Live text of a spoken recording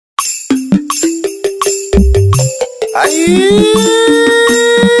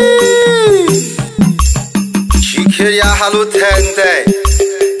Chikeria halutende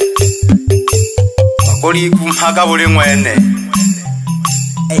Boli kumpaka buli mwene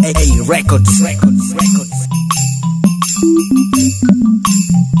Records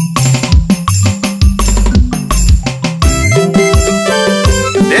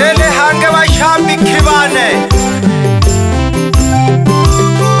Lele hange washabiki bane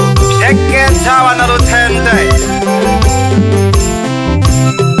Sheketa wanalutende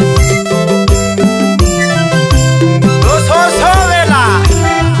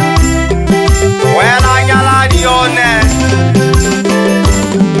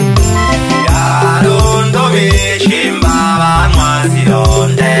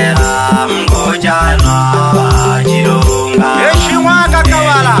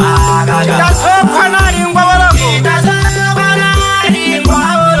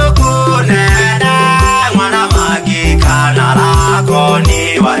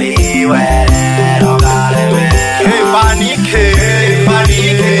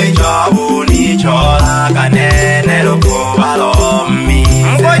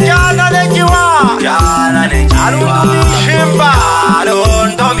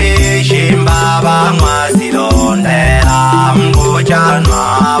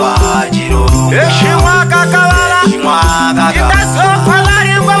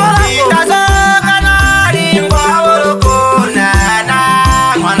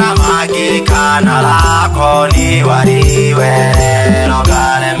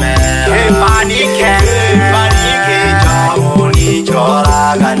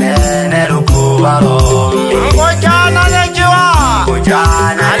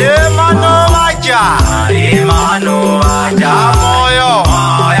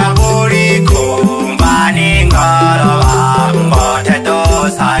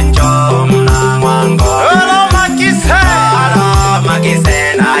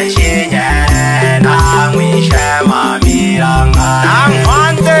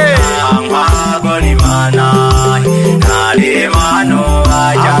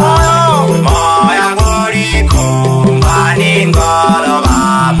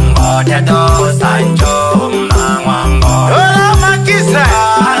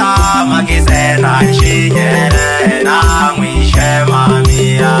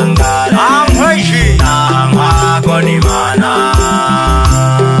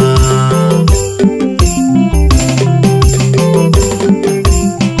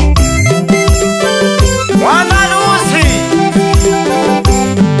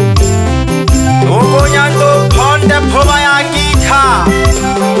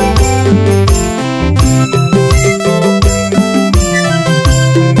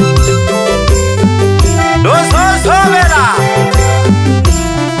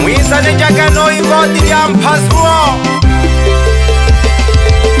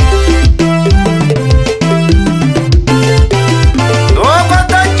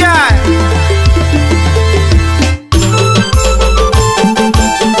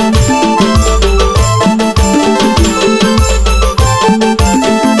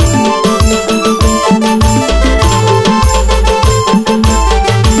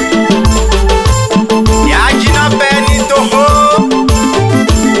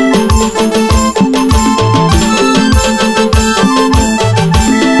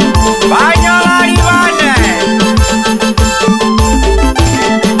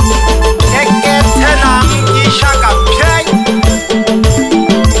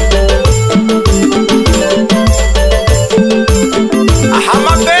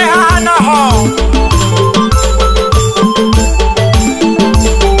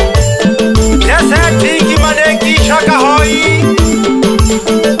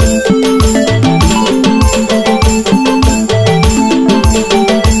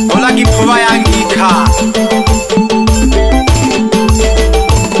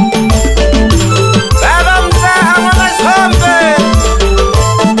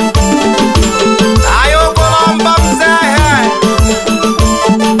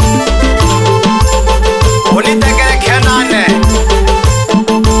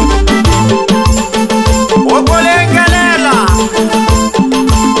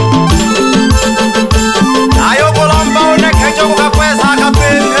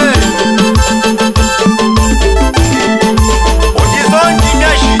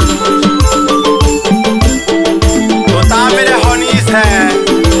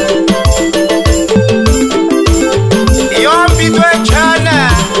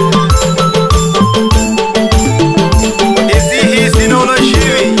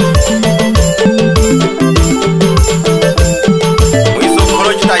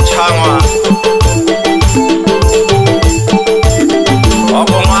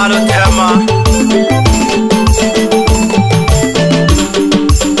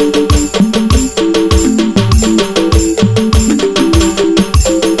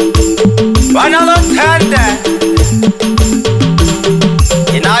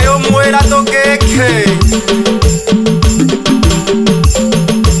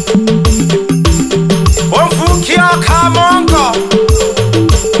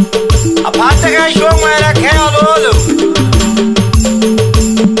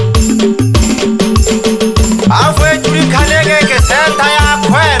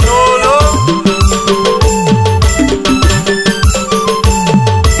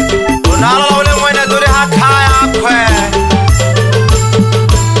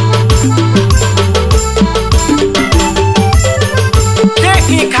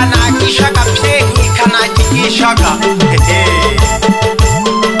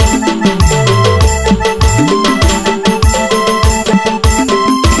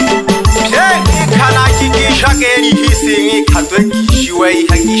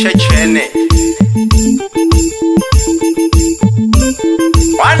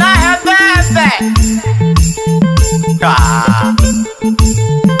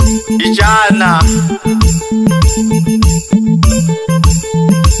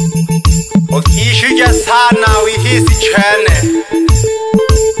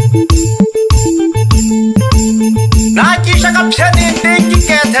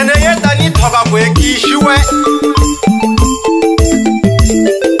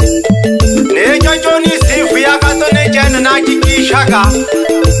Nejo joni sifu ya kato nejene na jikishaka.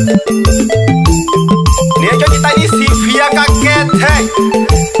 Nejo jitani sifu ya kakete.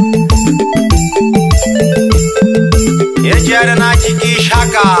 Nejene na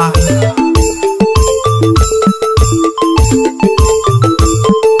jikishaka.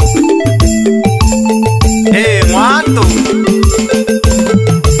 Mwantu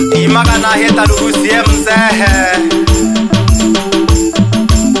Imaka na heta luhusie mzehe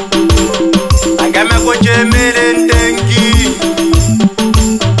Agame kujemele ndengi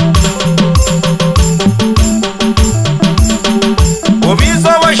Ubizo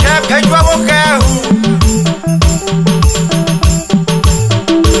wa shepejwa bukehu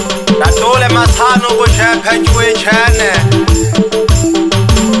Natole masano wa shepejwe chene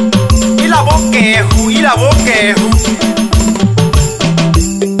Ila bokehu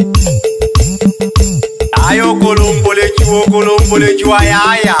Ayo kolombole chua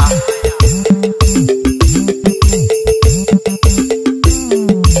yaya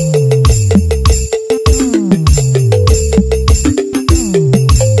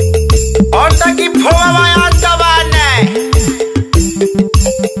Onda kipowa bayanda bane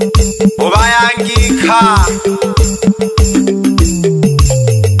Ubayangika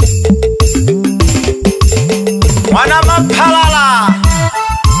Wanamapalala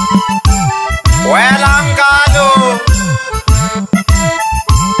Welangado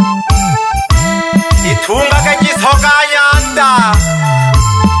Itunga kejisoka nyanda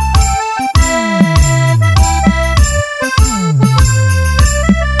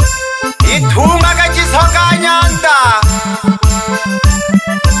Itunga kejisoka nyanda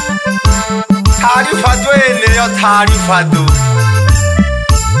Tarifatu yo tarifatu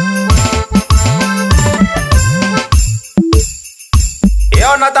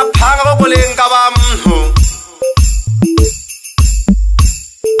Yona ta phanga ba bolenga ba mhu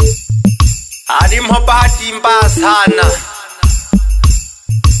Adi mhopati mbasana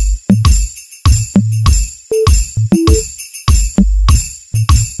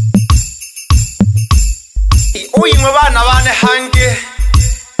Uyimwe bana bane hange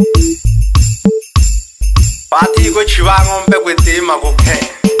Pati ko chibango mbe kwetima kokhe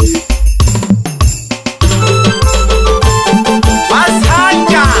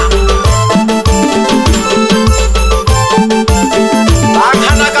Masanja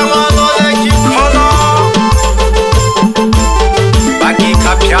Bakana kamano le kikolo Baki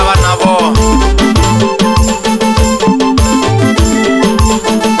kapyaba nabo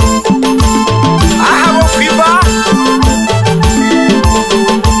Ahabo fiba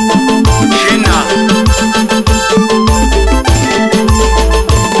Shina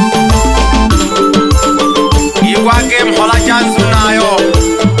Iwake mhola chansu nayo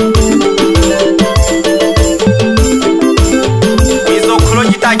Izo kulo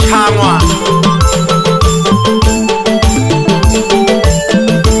jita Kang'wa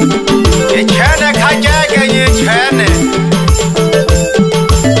Yechene kajege yechene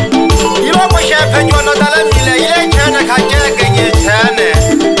Ilo kushepe nyono dalamile Ile chene kajege yechene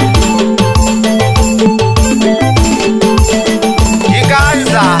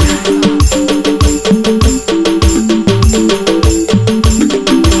Iganza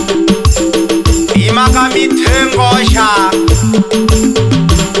Imaka mitengosha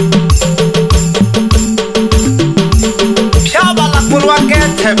Pyaba la kulwa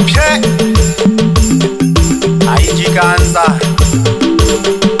kete pye Aijiganza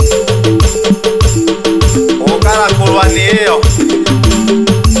Okara kulwa niyo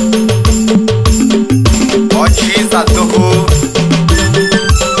Ochiza tuhu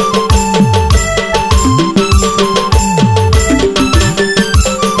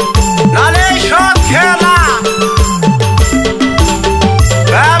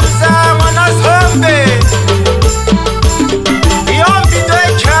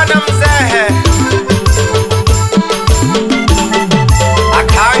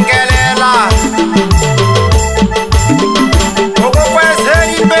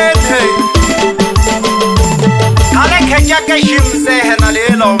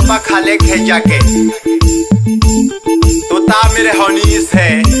Khale khejake to ta mere honis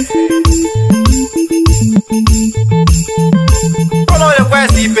hai Kolo ye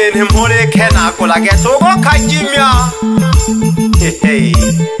kwesi ben himore khena ko lage to go khajimya hey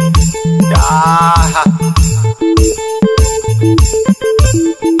ya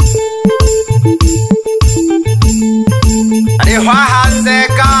Are hwa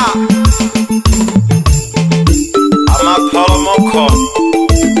hanzeka ama polomoko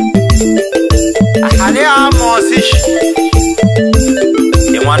Ahale amosish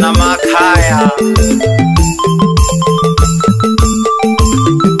Mwana makaya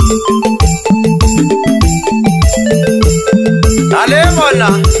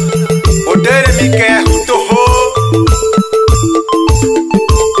Udere mike hutoho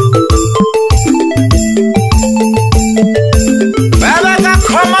Baba ka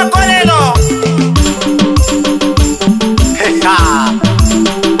koma kolelo Heha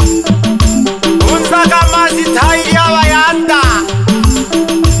Unza ka mazi thaiya bayanda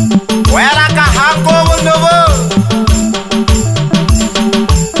Wela ka hango bonobo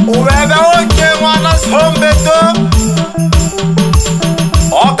Ubebe oche mwana sombeto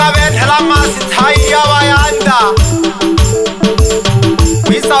Oka bethela mazi thaiya bayanda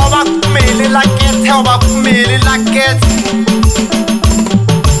Wisa oba kumele la kethe oba kumele la kethe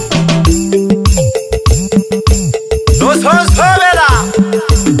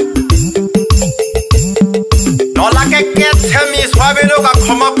Nola ke kethe mi swabelo ka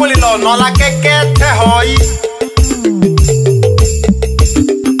khoma polelo nola ke kethe hoi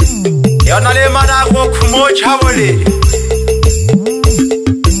Yona le mana go khumo chabole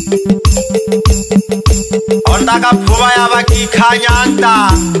Onda ka phuba ya ba ki khanyanta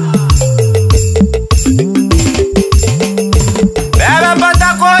Bebe pata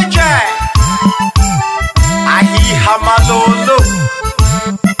koche Ahi hamalolo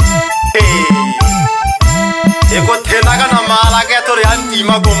Hey Eko thena ka namala ke to yanti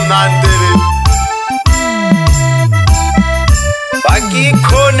ma gomnandere Baki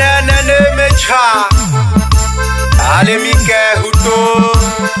khone nene mecha Ale mi ke huto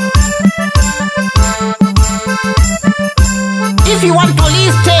If you want to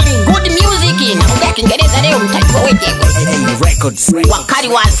listen good music in Kiingereza leo mtajua weche Records wakali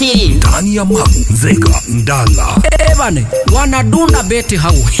wa asili ndani ya Nzega Ndala bane wanadunda beti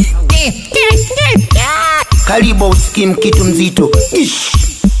hau karibu usikie kitu mzito. Ish.